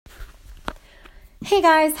Hey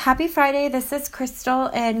guys, happy Friday. This is Crystal,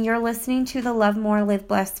 and you're listening to the Love More, Live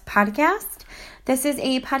Blessed podcast. This is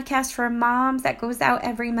a podcast for moms that goes out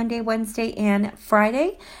every Monday, Wednesday, and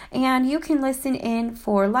Friday. And you can listen in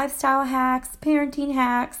for lifestyle hacks, parenting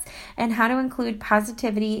hacks, and how to include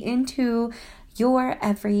positivity into your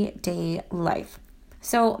everyday life.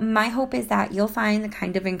 So my hope is that you'll find the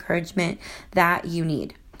kind of encouragement that you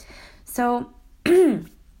need. So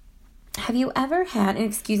have you ever had, and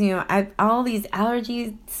excuse me, I've all these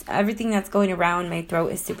allergies, everything that's going around, my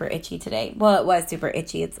throat is super itchy today. Well, it was super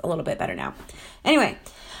itchy. It's a little bit better now. Anyway,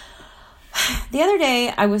 the other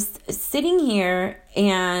day I was sitting here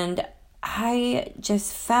and I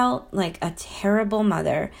just felt like a terrible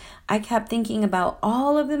mother. I kept thinking about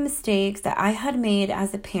all of the mistakes that I had made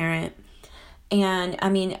as a parent. And I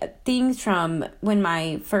mean, things from when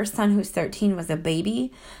my first son, who's 13, was a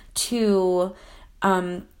baby, to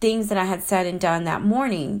things that I had said and done that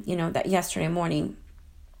morning, that yesterday morning.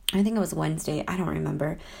 I think it was Wednesday. I don't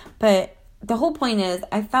remember. But the whole point is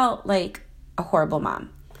I felt like a horrible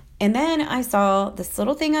mom. And then I saw this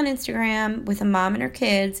little thing on Instagram with a mom and her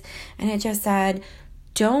kids, and it just said,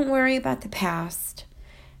 don't worry about the past.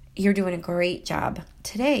 You're doing a great job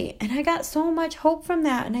today. And I got so much hope from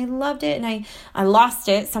that, and I loved it, and I lost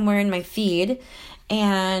it somewhere in my feed.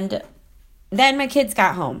 And then my kids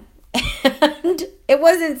got home. And it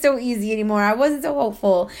wasn't so easy anymore. I wasn't so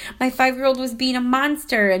hopeful. My 5-year-old was being a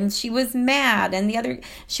monster, and she was mad, and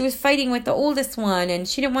she was fighting with the oldest one, and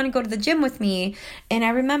she didn't want to go to the gym with me. And I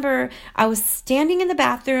remember I was standing in the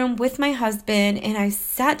bathroom with my husband, and I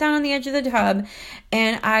sat down on the edge of the tub,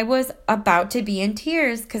 and I was about to be in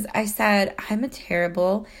tears because I said, I'm a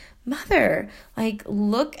terrible mother. Like,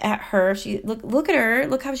 look at her. Look at her.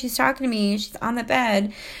 Look how she's talking to me. She's on the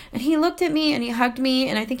bed. And he looked at me and he hugged me,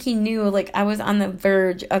 and I think he knew like I was on the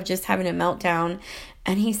verge of just having a meltdown.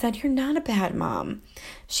 And he said, you're not a bad mom.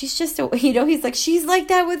 She's just he's like, she's like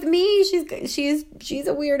that with me. She's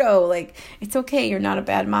a weirdo. Like, it's okay. You're not a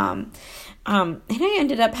bad mom. And I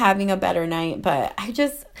ended up having a better night, but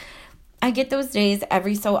I get those days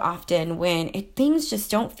every so often when things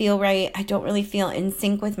just don't feel right. I don't really feel in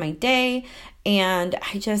sync with my day. And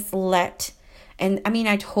I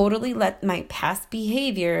totally let my past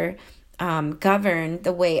behavior govern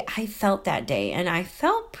the way I felt that day. And I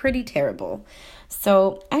felt pretty terrible.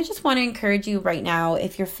 So I just want to encourage you right now,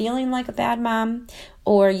 if you're feeling like a bad mom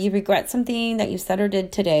or you regret something that you said or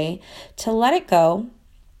did today, to let it go.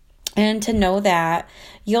 And to know that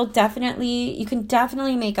you can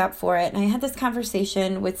definitely make up for it. And I had this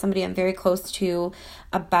conversation with somebody I'm very close to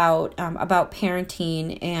about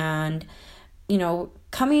parenting and,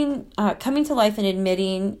 coming to life and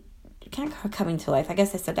admitting, coming to life, I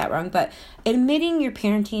guess I said that wrong, but admitting your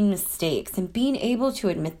parenting mistakes and being able to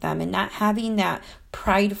admit them and not having that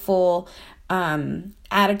prideful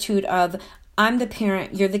attitude of, I'm the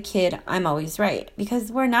parent, you're the kid, I'm always right.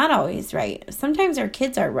 Because we're not always right. Sometimes our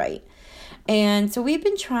kids are right. And so we've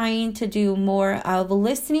been trying to do more of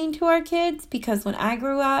listening to our kids, because when I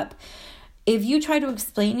grew up, if you tried to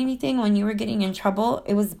explain anything when you were getting in trouble,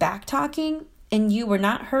 it was back talking, and you were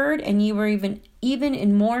not heard, and you were even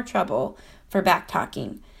in more trouble for back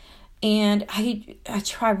talking. And I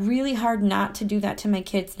try really hard not to do that to my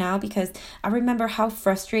kids now, because I remember how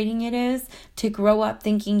frustrating it is to grow up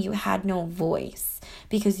thinking you had no voice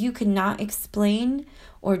because you could not explain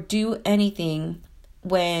or do anything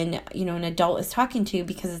when, an adult is talking to you,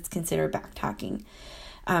 because it's considered back talking.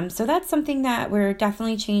 So that's something that we're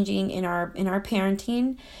definitely changing in our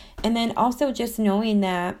parenting. And then also just knowing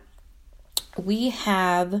that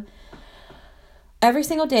every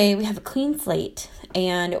single day we have a clean slate,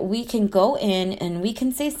 and we can go in and we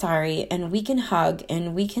can say sorry, and we can hug,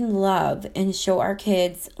 and we can love and show our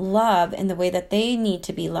kids love in the way that they need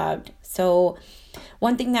to be loved. So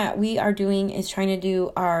one thing that we are doing is trying to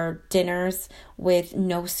do our dinners with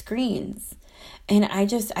no screens. And I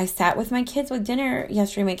sat with my kids with dinner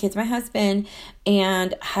yesterday, my husband,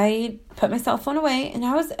 and I put my cell phone away, and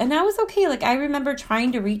I was okay. Like, I remember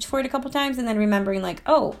trying to reach for it a couple times and then remembering like,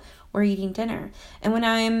 oh, we're eating dinner. And when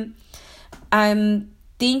I'm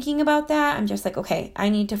thinking about that, I'm just like, okay, I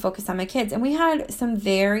need to focus on my kids. And we had some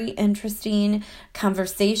very interesting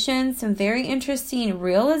conversations, some very interesting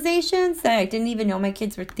realizations that I didn't even know my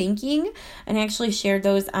kids were thinking. And I actually shared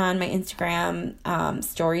those on my Instagram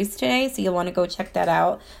stories today. So you'll want to go check that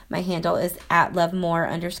out. My handle is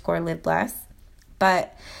 @lovemore_livebless.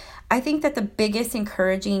 But I think that the biggest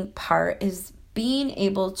encouraging part is being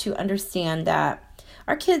able to understand that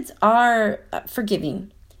our kids are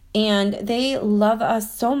forgiving, and they love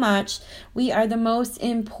us so much. We are the most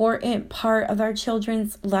important part of our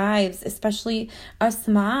children's lives, especially us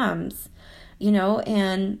moms.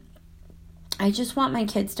 and I just want my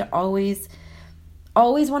kids to always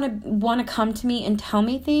want to come to me and tell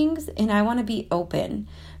me things, and I want to be open.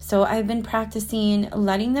 So I've been practicing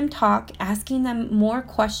letting them talk, asking them more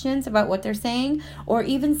questions about what they're saying, or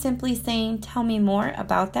even simply saying, tell me more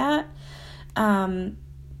about that.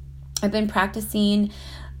 I've been practicing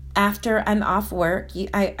after I'm off work.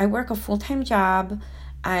 I work a full-time job.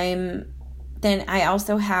 Then I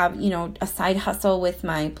also have, a side hustle with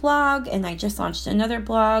my blog, and I just launched another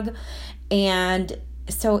blog. And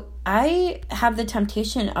so I have the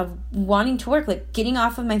temptation of wanting to work, like getting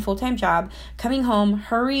off of my full-time job, coming home,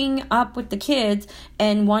 hurrying up with the kids,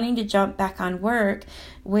 and wanting to jump back on work,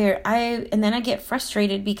 and then I get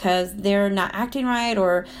frustrated because they're not acting right,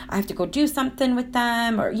 or I have to go do something with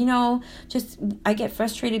them, or, I get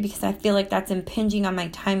frustrated because I feel like that's impinging on my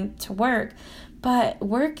time to work. But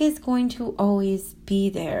work is going to always be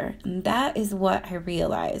there. And that is what I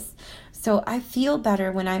realize. So I feel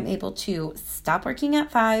better when I'm able to stop working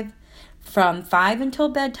at 5. From 5 until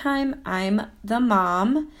bedtime, I'm the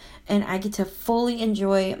mom, and I get to fully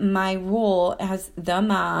enjoy my role as the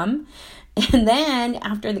mom. And then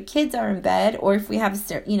after the kids are in bed, or if we have a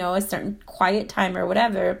certain quiet time or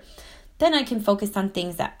whatever, then I can focus on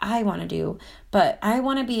things that I want to do. But I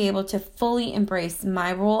want to be able to fully embrace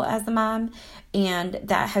my role as a mom, and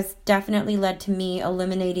that has definitely led to me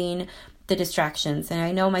eliminating the distractions. And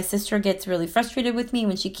I know my sister gets really frustrated with me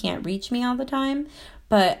when she can't reach me all the time,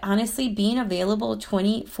 but honestly, being available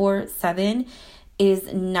 24/7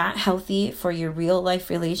 is not healthy for your real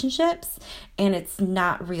life relationships, and it's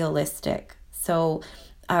not realistic. So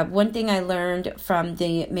one thing I learned from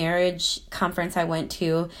the marriage conference I went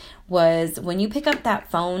to was when you pick up that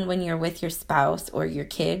phone when you're with your spouse or your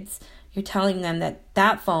kids, you're telling them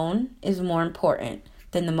that phone is more important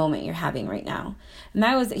than the moment you're having right now. And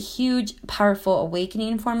that was a huge, powerful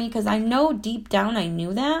awakening for me, because I know deep down I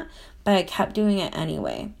knew that, but I kept doing it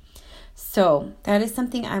anyway. So that is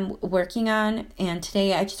something I'm working on. And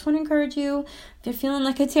today I just want to encourage you, if you're feeling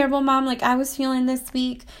like a terrible mom like I was feeling this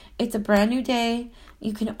week, it's a brand new day.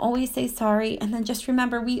 You can always say sorry. And then just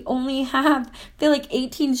remember, we only have, feel like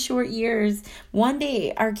 18 short years. One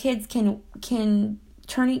day our kids can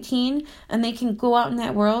turn 18 and they can go out in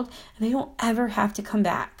that world, and they don't ever have to come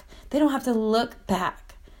back. They don't have to look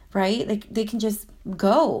back, right? They can just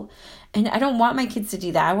go. And I don't want my kids to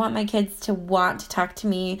do that. I want my kids to want to talk to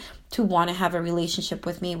me, to want to have a relationship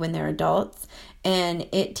with me when they're adults. And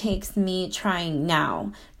it takes me trying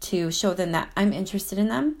now to show them that I'm interested in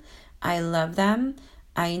them. I love them.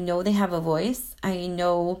 I know they have a voice. I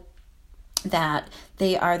know that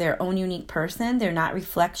they are their own unique person. They're not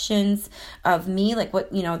reflections of me. Like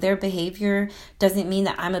their behavior doesn't mean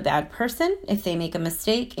that I'm a bad person if they make a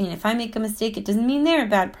mistake. And if I make a mistake, it doesn't mean they're a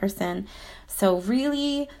bad person. So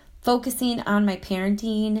really focusing on my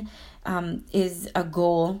parenting is a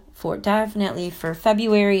goal definitely for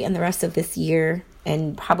February and the rest of this year,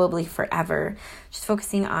 and probably forever. Just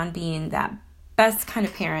focusing on being that best kind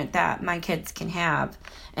of parent that my kids can have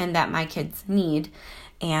and that my kids need.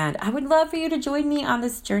 And I would love for you to join me on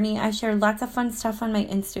this journey. I share lots of fun stuff on my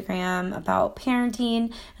Instagram about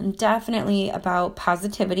parenting and definitely about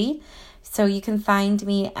positivity. So you can find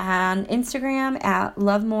me on Instagram at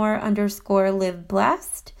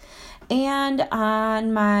lovemore_liveblessed, and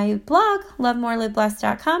on my blog,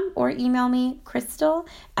 lovemoreliveblessed.com, or email me, Crystal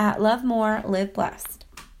at lovemoreliveblessed.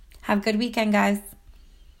 Have a good weekend, guys.